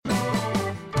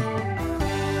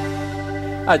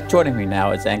Joining me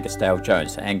now is Angus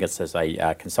Dale-Jones. Angus is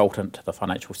a consultant to the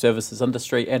financial services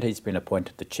industry, and he's been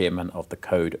appointed the chairman of the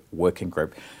Code Working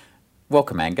Group.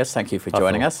 Welcome, Angus. Thank you for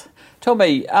joining us. Tell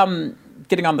me,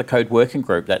 getting on the Code Working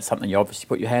Group, that's something you obviously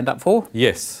put your hand up for?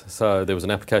 Yes. So there was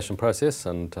an application process,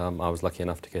 and I was lucky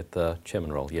enough to get the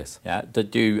chairman role, yes. Yeah.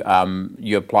 Did you,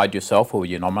 you applied yourself, or were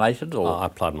you nominated? Or? I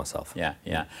applied myself. Yeah,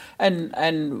 yeah.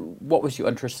 And what was your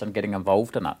interest in getting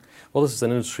involved in it? Well, this is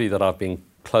an industry that I've been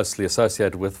closely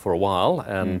associated with for a while,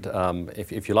 and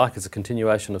if you like, it's a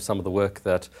continuation of some of the work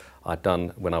that I'd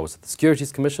done when I was at the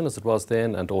Securities Commission, as it was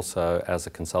then, and also as a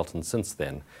consultant since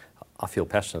then. I feel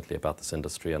passionately about this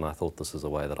industry, and I thought this is a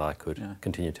way that I could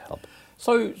continue to help.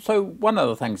 So one of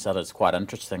the things that is quite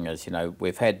interesting is, you know,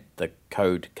 we've had the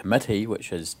Code Committee, which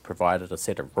has provided a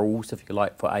set of rules, if you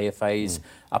like, for AFAs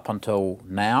up until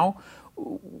now.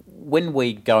 When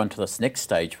we go into this next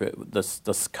stage,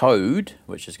 this code,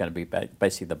 which is going to be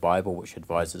basically the Bible which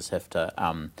advisors have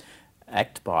to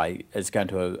act by, is going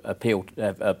to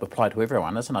apply to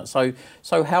everyone, isn't it?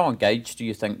 So how engaged do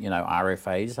you think, you know,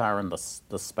 RFAs are in this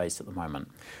space at the moment?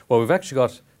 Well, we've actually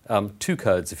got two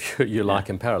codes, if you like,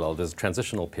 in parallel. There's a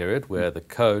transitional period where the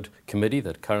Code Committee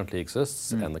that currently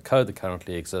exists and the code that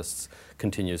currently exists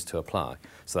continues to apply.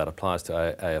 So that applies to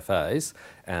AFAs,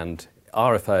 and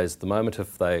RFAs, the moment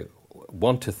if they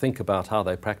want to think about how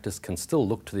they practice, can still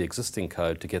look to the existing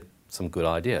code to get some good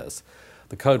ideas.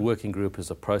 The Code Working Group is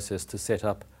a process to set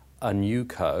up a new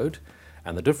code,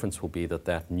 and the difference will be that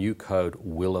that new code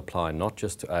will apply not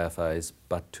just to AFAs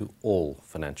but to all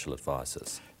financial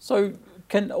advisors. So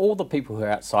can all the people who are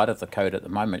outside of the code at the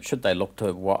moment, should they look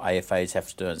to what AFAs have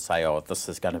to do and say, oh, this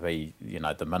is going to be, you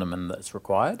know, the minimum that's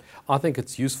required? I think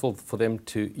it's useful for them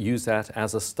to use that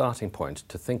as a starting point,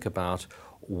 to think about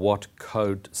what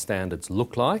code standards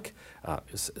look like.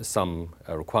 Some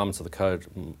requirements of the code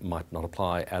might not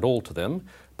apply at all to them,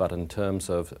 but in terms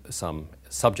of some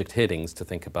subject headings to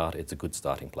think about, it's a good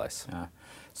starting place. Yeah.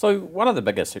 So one of the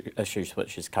biggest issues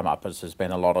which has come up is there's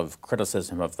been a lot of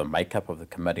criticism of the makeup of the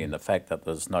committee and the fact that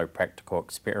there's no practical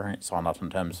experience on it in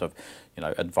terms of, you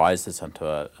know, advisors on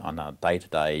a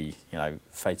day-to-day, you know,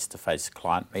 face-to-face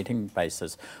client meeting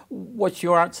basis. What's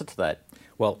your answer to that?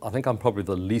 Well, I think I'm probably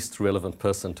the least relevant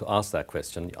person to ask that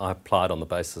question. I applied on the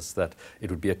basis that it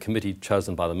would be a committee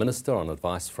chosen by the Minister on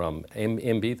advice from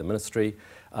MB, the Ministry,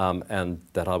 and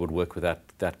that I would work with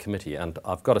that committee. And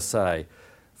I've got to say,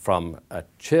 from a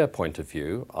chair point of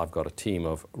view, I've got a team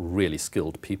of really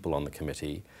skilled people on the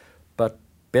committee. But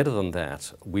better than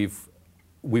that,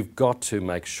 we've got to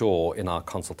make sure in our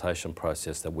consultation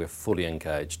process that we're fully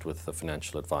engaged with the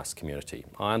financial advice community.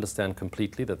 I understand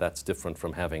completely that that's different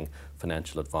from having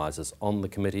financial advisors on the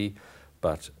committee,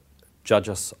 but judge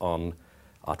us on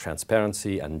our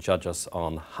transparency and judge us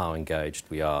on how engaged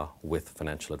we are with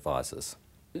financial advisors.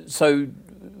 So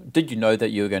did you know that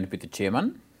you were going to be the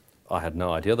chairman? I had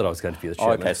no idea that I was going to be the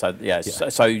chairman. Oh, okay, so yeah.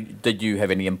 So did you have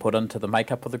any input into the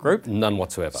makeup of the group? None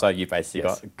whatsoever. So you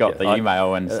basically got the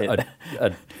email and said...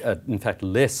 in fact,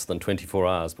 less than 24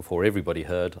 hours before everybody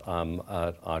heard,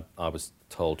 I was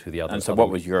told who the other... And so what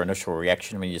was your initial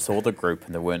reaction when you saw the group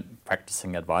and there weren't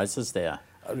practising advisors there?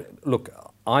 Look,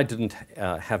 I didn't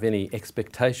have any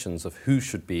expectations of who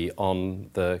should be on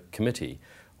the committee.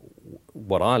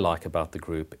 What I like about the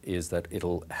group is that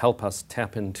it'll help us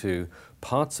tap into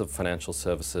parts of financial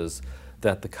services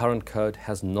that the current code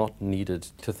has not needed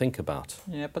to think about.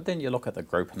 Yeah, but then you look at the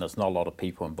group and there's not a lot of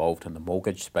people involved in the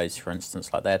mortgage space, for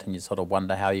instance, like that, and you sort of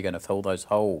wonder how you're going to fill those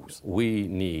holes. We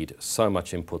need so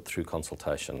much input through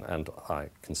consultation, and I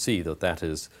can see that that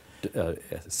is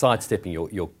sidestepping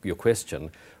your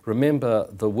question. Remember,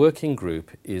 the working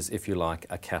group is, if you like,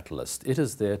 a catalyst. It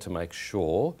is there to make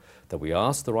sure that we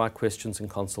ask the right questions in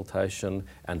consultation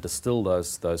and distill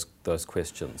those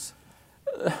questions.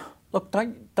 Look,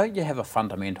 don't you have a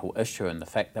fundamental issue in the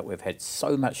fact that we've had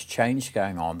so much change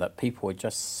going on that people are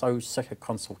just so sick of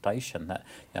consultation that,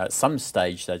 you know, at some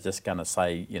stage they're just going to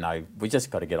say, you know, we just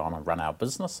got to get on and run our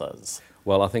businesses?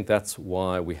 Well, I think that's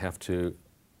why we have to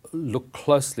look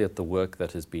closely at the work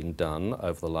that has been done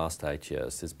over the last 8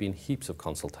 years. There's been heaps of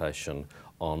consultation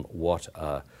on what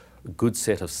a good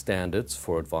set of standards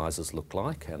for advisors look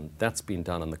like, and that's been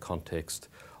done in the context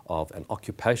of an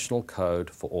occupational code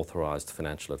for authorised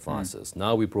financial advisors.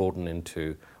 Now we broaden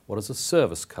into what is a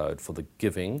service code for the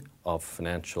giving of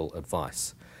financial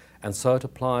advice. And so it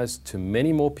applies to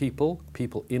many more people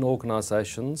in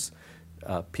organisations,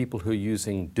 people who are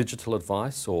using digital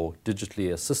advice or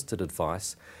digitally assisted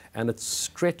advice, and it's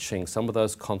stretching some of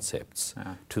those concepts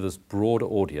to this broader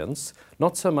audience,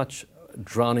 not so much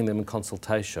drowning them in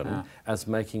consultation as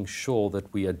making sure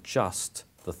that we adjust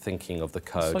the thinking of the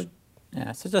code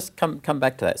Yeah, so just come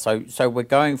back to that. So we're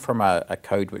going from a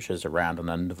code which is around an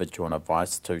individual and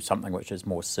advice to something which is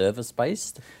more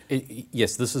service-based?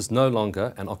 Yes, this is no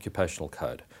longer an occupational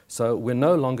code. So we're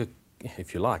no longer,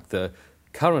 if you like, the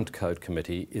current code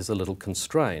committee is a little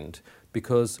constrained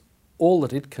because all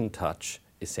that it can touch,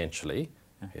 essentially,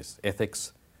 is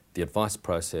ethics, the advice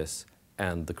process,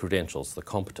 and the credentials, the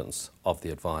competence of the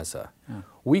advisor. Yeah.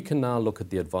 We can now look at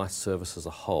the advice service as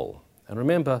a whole. And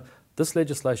remember, this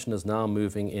legislation is now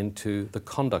moving into the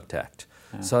Conduct Act.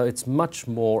 Yeah. So it's much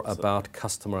more about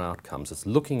customer outcomes. It's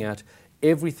looking at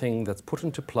everything that's put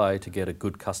into play to get a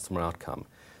good customer outcome.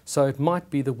 So it might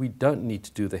be that we don't need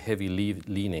to do the heavy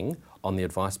leaning on the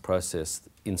advice process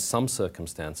in some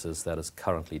circumstances that is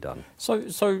currently done. So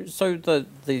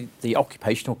the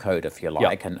occupational code, if you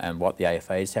like, and what the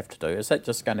AFAs have to do, is that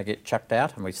just going to get chucked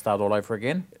out and we start all over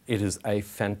again? It is a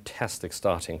fantastic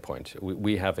starting point.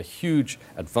 We have a huge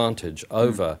advantage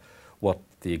over what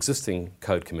the existing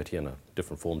code committee in a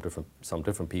different form, some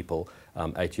different people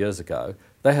 8 years ago,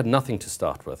 they had nothing to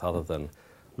start with other than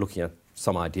looking at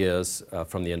some ideas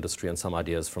from the industry and some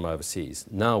ideas from overseas.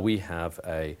 Now we have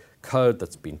a code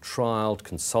that's been trialled,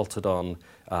 consulted on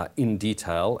in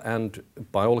detail, and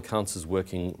by all accounts is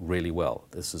working really well.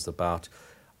 This is about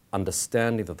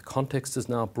understanding that the context is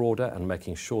now broader and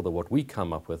making sure that what we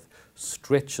come up with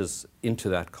stretches into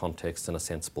that context in a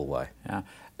sensible way. Yeah.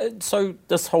 So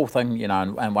this whole thing, you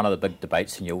know, and one of the big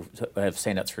debates, and you'll have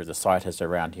seen it through the site, is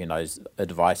around, you know,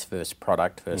 advice versus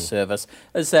product versus service.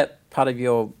 Is that part of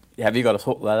your, have you got to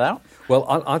sort that out? Well,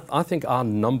 I think our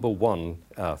number one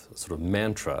sort of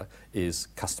mantra is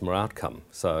customer outcome.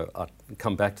 So I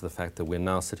come back to the fact that we're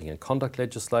now sitting in conduct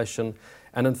legislation,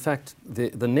 and in fact,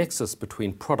 the nexus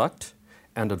between product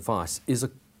and advice is a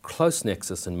close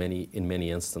nexus in many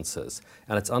instances,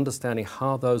 and it's understanding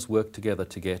how those work together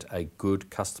to get a good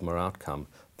customer outcome.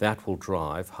 That will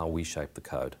drive how we shape the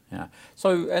code. Yeah.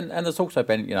 So, and there's also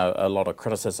been, you know, a lot of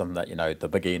criticism that, you know, the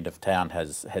big end of town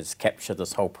has captured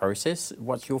this whole process.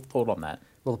 What's your thought on that?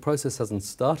 Well, the process hasn't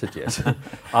started yet.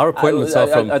 Our appointments are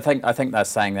from... I think they're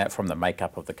saying that from the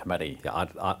makeup of the committee. Yeah,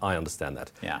 I understand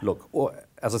that. Yeah. Look,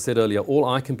 as I said earlier, all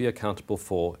I can be accountable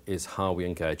for is how we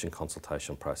engage in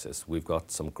consultation process. We've got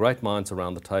some great minds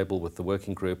around the table with the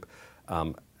working group,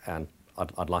 and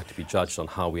I'd like to be judged on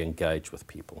how we engage with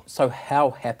people. So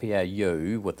how happy are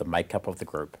you with the makeup of the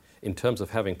group? In terms of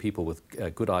having people with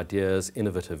good ideas,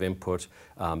 innovative input,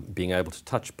 being able to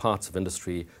touch parts of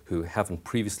industry who haven't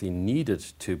previously needed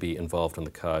to be involved in the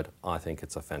code, I think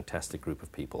it's a fantastic group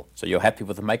of people. So you're happy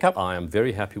with the makeup? I am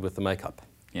very happy with the makeup.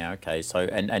 Yeah, okay. So,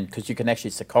 and because you can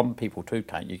actually second people too,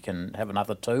 can't you? You can have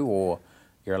another 2, or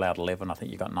you're allowed 11, I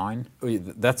think you got 9.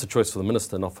 That's a choice for the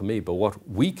minister, not for me. But what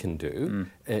we can do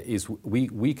is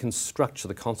we can structure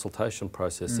the consultation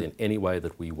process in any way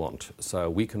that we want.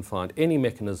 So we can find any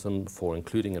mechanism for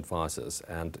including advisors.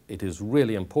 And it is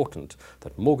really important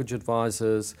that mortgage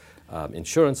advisors,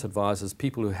 insurance advisors,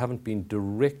 people who haven't been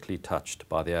directly touched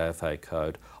by the AFA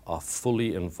code are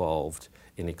fully involved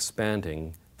in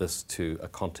expanding this to a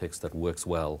context that works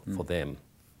well for them.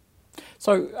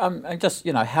 So, and just,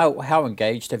 you know, how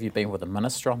engaged have you been with the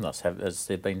minister on this? Has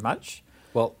there been much?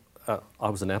 Well, I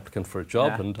was an applicant for a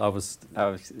job, and I was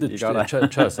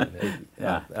chosen.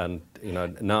 And you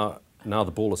know, now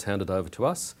the ball is handed over to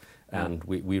us, and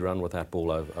we run with that ball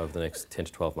over the next 10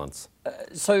 to 12 months.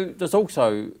 So there's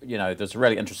also, you know, there's a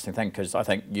really interesting thing, because I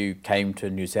think you came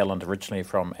to New Zealand originally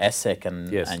from ASIC,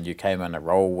 and you came in a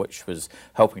role which was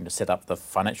helping to set up the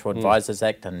Financial Advisors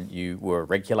Act, and you were a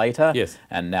regulator,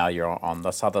 and now you're on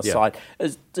this other side.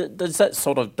 Does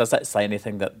that say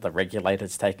anything that the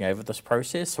regulator's taking over this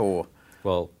process, or?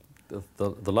 Well,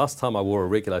 the last time I wore a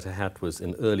regulator hat was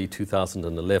in early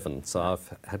 2011, so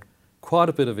I've had quite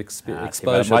a bit of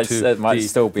exposure to it might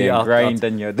still be ingrained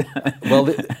in your...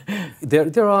 Well,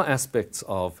 there are aspects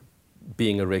of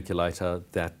being a regulator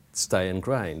that stay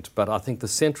ingrained, but I think the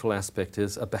central aspect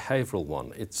is a behavioural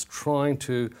one. It's trying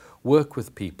to work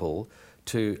with people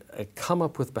to come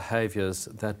up with behaviours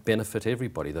that benefit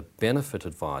everybody, that benefit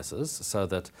advisors, so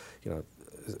that, you know,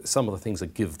 some of the things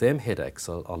that give them headaches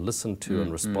are listened to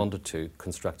and responded to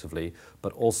constructively,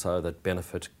 but also that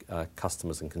benefit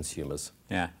customers and consumers.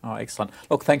 Yeah, oh, excellent.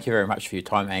 Look, thank you very much for your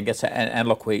time, Angus. And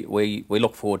look, we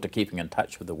look forward to keeping in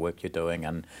touch with the work you're doing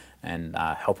and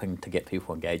helping to get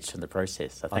people engaged in the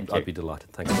process. So thank you. I'd be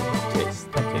delighted. Thanks. Cheers.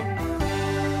 Thank you.